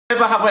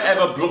Never have I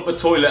ever blocked the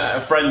toilet at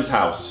a friend's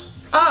house.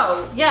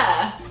 Oh,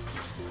 yeah.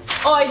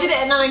 Oh, I did it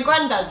at Nan and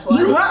Grandad's one.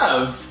 You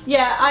have?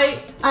 Yeah,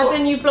 as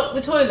in you blocked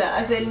the toilet,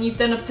 as in you've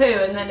done a poo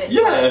and then it's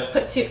like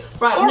put two.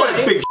 Right, Alright,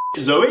 no. big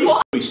Zoe.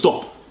 What? Wait,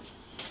 stop.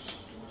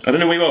 I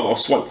don't know where you are, but I'll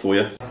swipe for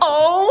you.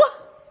 Oh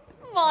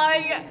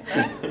my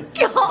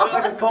god.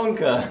 Like a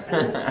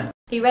conker.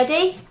 You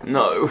ready?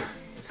 No.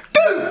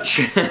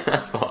 Gooch!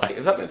 That's why.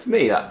 Was that meant for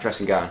me, that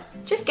dressing gown?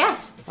 Just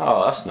guess.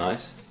 Oh, that's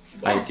nice.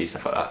 Yeah. I used to do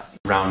stuff like that.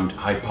 Round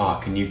Hyde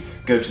Park and you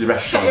go to the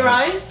restaurant. Shut your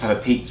eyes. Have a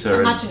pizza.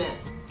 Imagine it.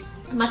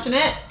 Imagine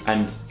it.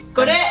 And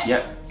Got it?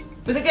 Yep.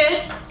 Was it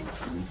good?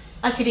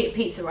 I could eat a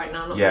pizza right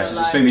now, not Yeah, gonna so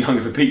lie. just made me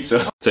hungry for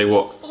pizza. Tell you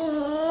what.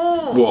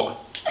 Oh. What?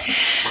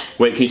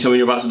 Wait, can you tell me when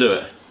you're about to do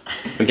it?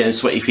 I'm getting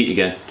sweaty feet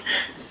again.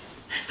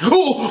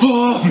 Oh!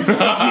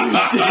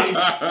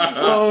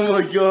 Oh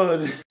my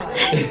god.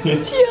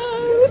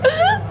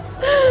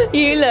 Joe,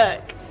 you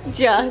look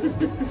just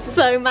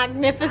so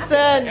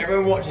magnificent.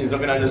 Everyone watching is not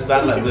going to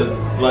understand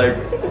like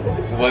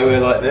why we're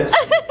like this.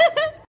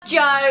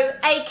 Joe,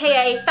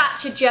 aka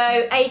Thatcher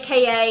Joe,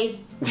 aka...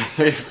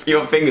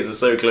 Your fingers are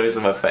so close to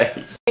my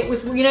face. It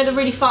was, you know, the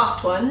really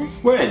fast ones?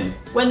 When?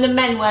 When the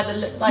men wear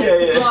the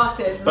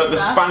glasses and But the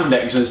stuff.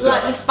 spandex and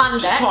stuff. Like the spandex.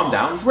 Just calm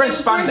down. If you're wearing In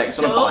spandex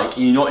on a Bristol. bike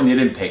and you're not in the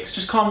Olympics,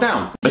 just calm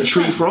down. A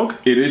tree frog?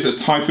 It is a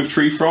type of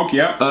tree frog,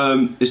 yeah.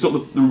 It's not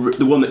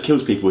the one that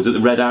kills people, is it? The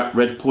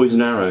red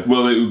poison arrow?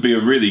 Well, it would be a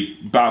really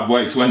bad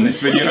way to end this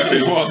video if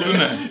it was,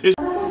 wouldn't it?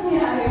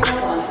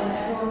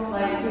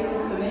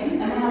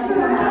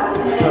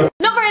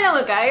 Not very long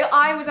ago,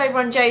 I was over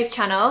on Joe's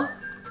channel.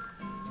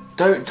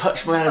 Don't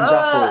touch my Adam's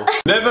apple.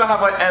 Never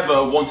have I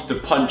ever wanted to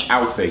punch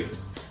Alfie.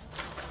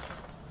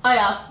 I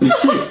have.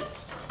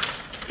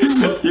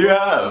 You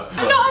have?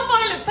 I'm not a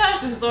violent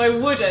person, so I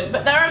wouldn't.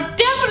 But there have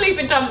definitely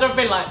been times where I've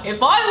been like,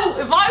 if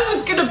I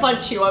was gonna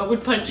punch you, I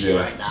would punch you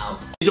right now.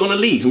 Is it on a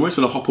lead and we're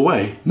still gonna hop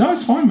away? No,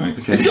 it's fine, mate.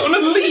 Okay. It's on a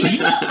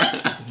lead!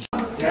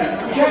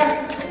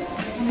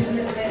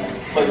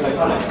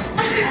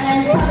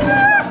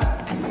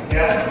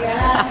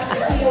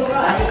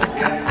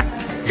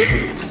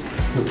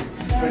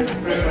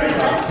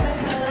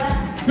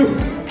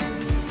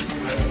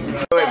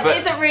 That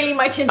isn't really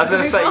my Tinder I was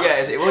going to say, profile.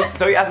 yeah, it was,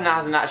 so he hasn't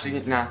actually,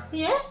 nah.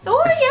 Yeah?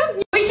 Oh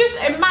yeah. We just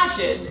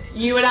imagine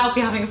you and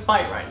Alfie having a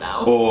fight right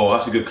now. Oh,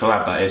 that's a good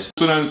collab that is.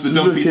 Also known as the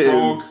dumpy Look at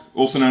frog,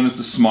 also known as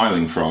the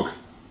smiling frog.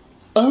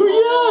 Oh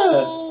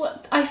yeah! Oh,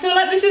 I feel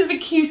like this is the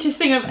cutest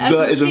thing I've ever seen.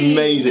 That is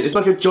amazing. It's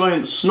like a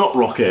giant snot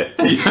rocket.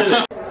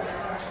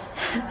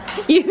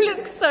 You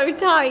look so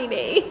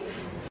tiny.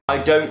 I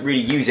don't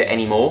really use it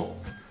anymore.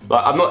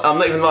 Like, I'm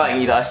not even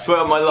lying either, I swear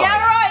on my life. Yeah,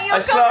 right, you're I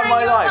swear on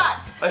my covering your life.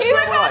 butt. I He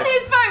swear was on my on life.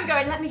 his phone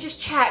going, let me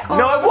just check. Oh,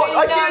 No, I'm what?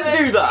 really I didn't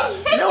nervous. do that.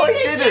 Yes, No, you I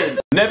did. didn't.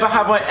 Never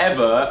have I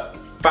ever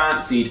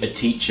fancied a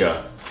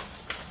teacher.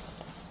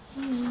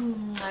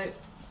 No.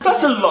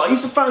 That's a lie. You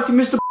used to fancy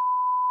Mr.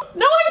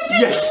 No, I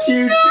didn't. Yes,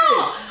 you not.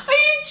 did. Are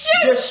you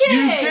joking? Yes,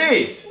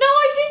 you did. No,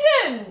 I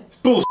didn't.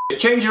 Bullshit.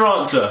 Change your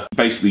answer.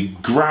 Basically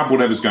grab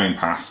whatever's going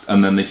past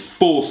and then they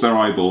force their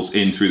eyeballs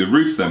in through the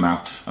roof of their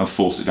mouth and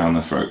force it down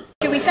their throat.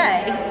 Should we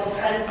say?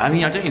 I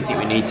mean, I don't even think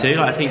we need to.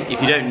 Like, I think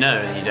if you don't know,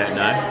 then you don't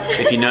know.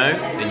 If you know,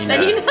 then you know.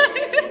 Then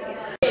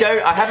you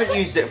know. I haven't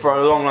used it for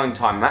a long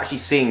time. I'm actually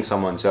seeing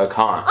someone, so I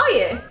can't. Are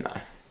you? No.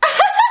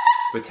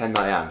 Pretend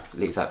I am.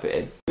 Leave that bit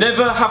in.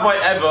 Never have I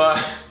ever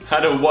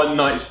had a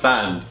one-night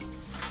stand.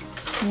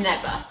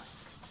 Never.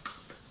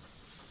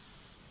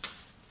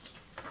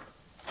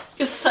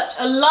 You're such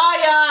a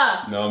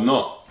liar. No, I'm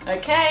not.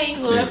 Okay,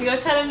 well if you're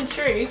telling the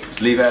truth.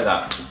 Let's leave it at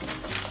that.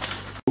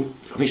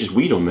 I think she just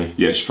weed on me.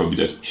 Yeah, she probably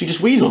did. She just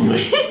weed on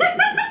me.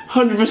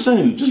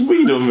 100%. Just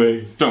weed on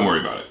me. Don't worry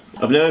about it.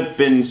 I've never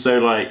been so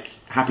like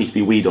happy to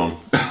be weed on.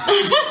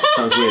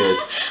 Sounds weird.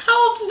 How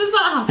often does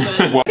that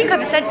happen? I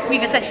think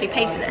we've essentially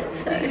paid for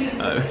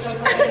this,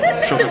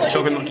 so.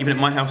 Shocking not keeping it in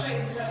my house.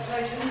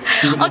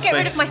 I'll get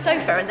rid of my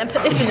sofa and then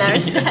put this in there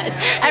instead.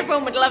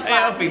 Everyone would love Hey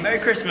that. Alfie, Merry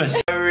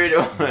Christmas. I really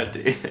want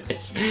to do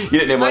this. You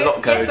don't know my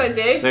lock code. Yes, I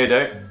do. No, you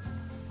don't.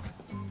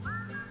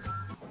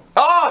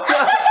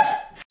 Oh!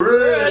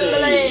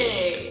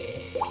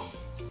 Really?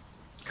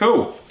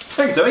 Cool.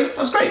 Thanks, Zoe. That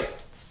was great.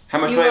 How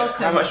much You're do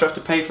welcome. I have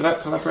to pay for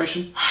that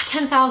collaboration?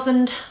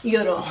 10,000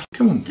 euro.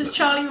 Come on. Does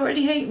Charlie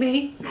already hate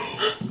me?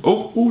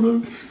 Oh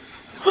no.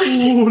 Where's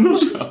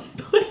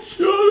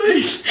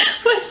Charlie?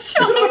 Where's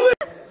Charlie?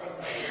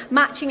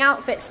 Matching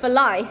outfits for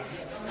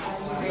life.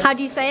 How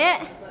do you say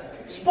it?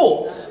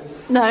 Sports.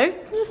 No,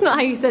 that's not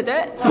how you said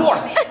it.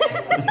 Sports.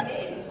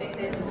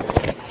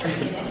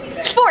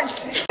 Sports.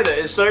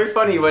 It's so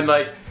funny when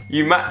like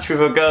you match with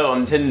a girl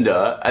on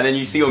Tinder and then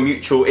you see your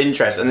mutual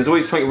interest and there's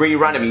always something really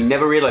random. You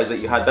never realise that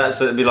you had that,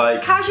 so it'd be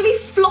like Casually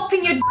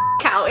flopping your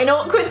out in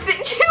awkward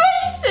situations.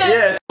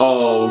 yes.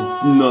 Oh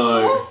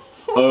no.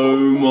 Oh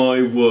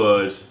my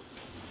word.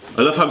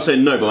 I love how I'm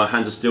saying no, but my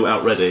hands are still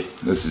out ready.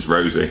 This is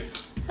Rosie.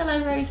 Hello,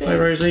 Rosie. Hi,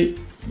 Rosie.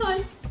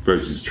 Hi.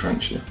 Rosie's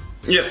trench, yeah.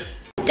 Yep.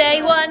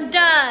 Day one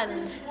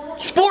done.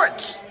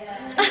 Sports.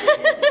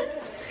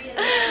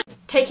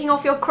 Taking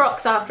off your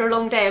Crocs after a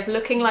long day of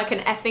looking like an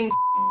effing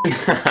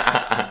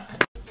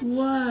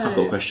Whoa. I've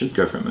got a question.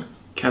 Go for it, mate.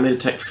 Can they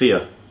detect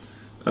fear?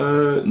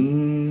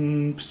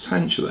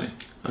 Potentially.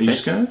 Are you Okay.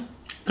 scared?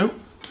 No.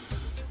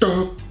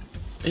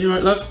 Are you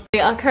alright, love?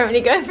 I'm currently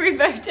going through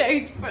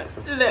photos, but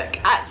look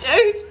at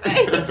Joe's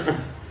face.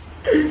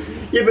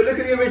 Yeah, but look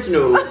at the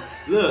original.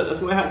 Look, that's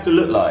what it had to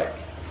look like.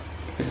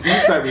 You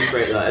try to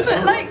recreate that as But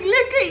well. like,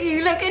 look at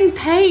you, look in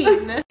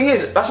pain. The thing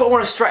is, that's what I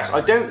want to stress.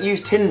 I don't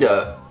use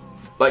Tinder,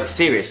 like,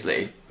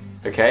 seriously.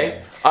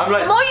 Okay? I'm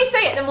like. The more you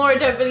say it, the more I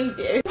don't believe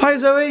you. Hi,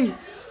 Zoe.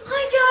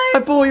 Hi, Joe.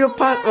 I bought your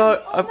pad. No,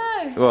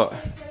 no. What?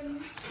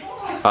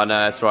 Oh no,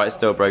 that's right. It's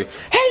still broken.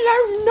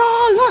 Hello,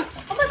 Nala.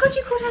 Oh my god,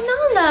 you called her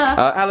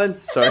Nala.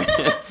 Alan. Sorry.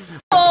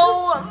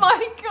 Oh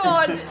my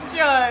god,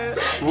 Joe.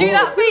 Do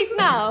that face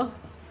now.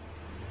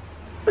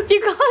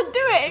 You can't do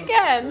it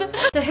again.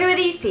 So who are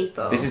these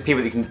people? This is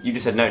people that you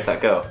just said no to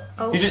that girl.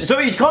 Oh.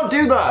 Zoe, you can't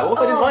do that. What if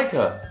I didn't like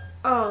her?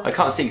 Oh. I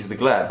can't see because of the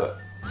glare, but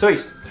Zoe.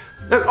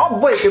 No. Oh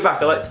wait, go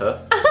back. I liked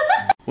her.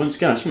 Once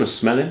again, I just want to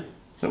smell him.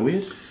 Is that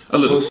weird? A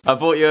little. I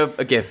bought you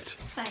a gift,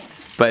 Thanks.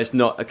 but it's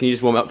not. Can you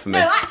just warm it up for me?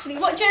 No, actually,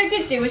 what Joe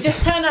did do was just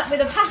turn up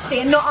with a pasty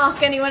and not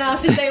ask anyone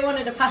else if they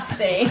wanted a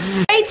pasty.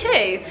 Day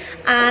 2,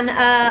 and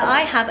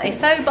I have a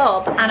faux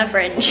bob and a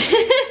fringe.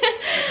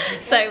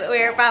 So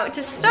we're about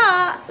to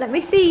start. Let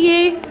me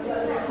see you.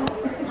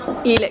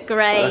 You look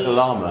great. Like a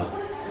llama.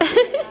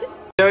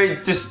 Zoe,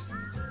 just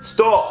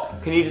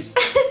stop. Can you just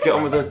get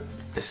on with the?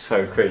 It's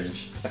so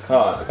cringe. I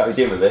can't be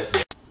dealing with this.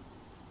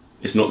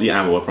 It's not the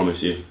owl, I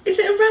promise you. Is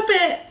it a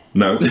rabbit?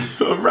 No.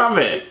 A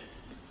rabbit!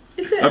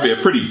 Is it That'd be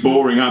a pretty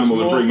boring animal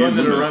to More bring fun in,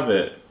 than a wouldn't it?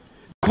 rabbit.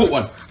 Caught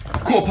one.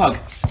 Caught a pug.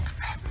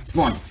 It's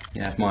mine.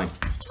 Yeah, it's mine.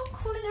 Stop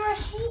calling her a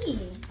he.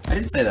 I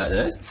didn't say that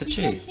though. It's a You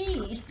said she.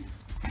 he.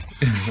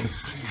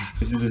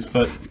 This is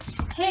fun.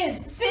 His.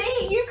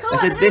 See, you can't. I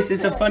said this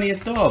is the help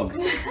funniest dog.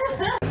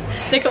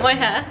 it. Look at my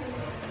hair.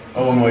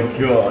 Oh my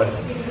god.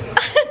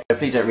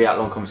 Please don't read out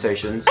long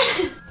conversations.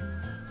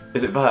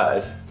 Is it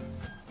bad?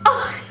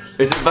 Oh,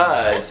 Is it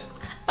bad?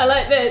 I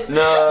like this.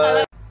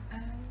 No.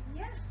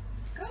 Yeah.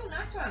 Cool,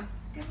 nice one.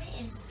 Good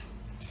meeting.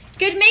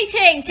 Good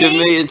meeting, team. Good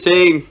meeting,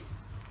 team.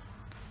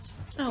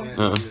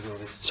 Oh.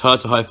 It's hard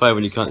to high five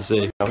when you can't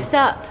see. Next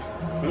up,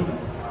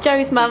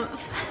 Joe's month.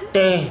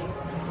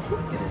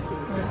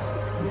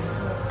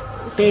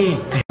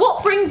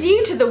 What brings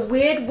you to the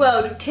weird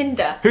world of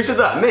Tinder? Who said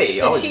that? Me?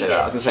 I No, would she say did. that.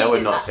 I was gonna say I She would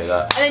did not that. say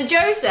that. And then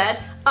Joe said,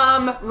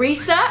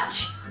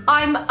 research.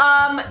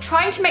 I'm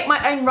trying to make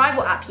my own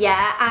rival app,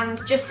 yeah, and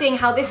just seeing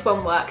how this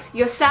one works.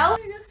 Yourself?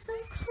 Oh, you're so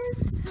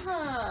close to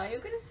her. You're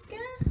gonna scare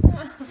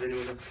her. Does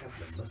anyone have a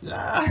cat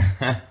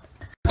number?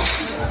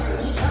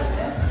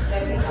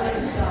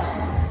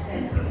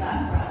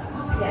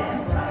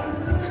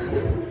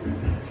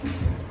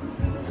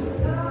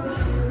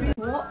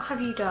 What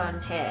have you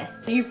done here?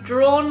 You've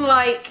drawn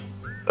like...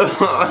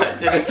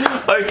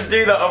 I used to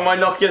do that on my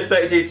Nokia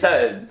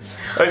 3210.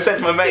 I said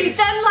to my mates. He's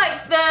done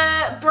like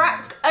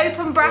the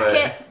open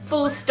bracket,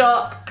 full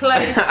stop,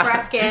 close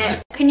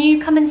bracket. Can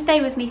you come and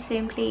stay with me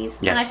soon, please?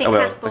 Yes, And I think I will.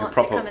 Casper Like a wants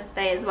to proper- come and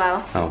stay as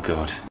well. Oh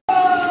god.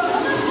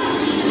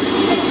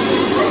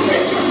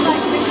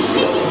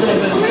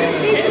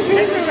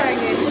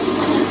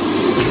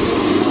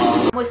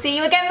 We'll see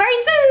you again very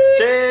soon.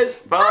 Cheers.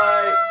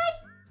 Bye.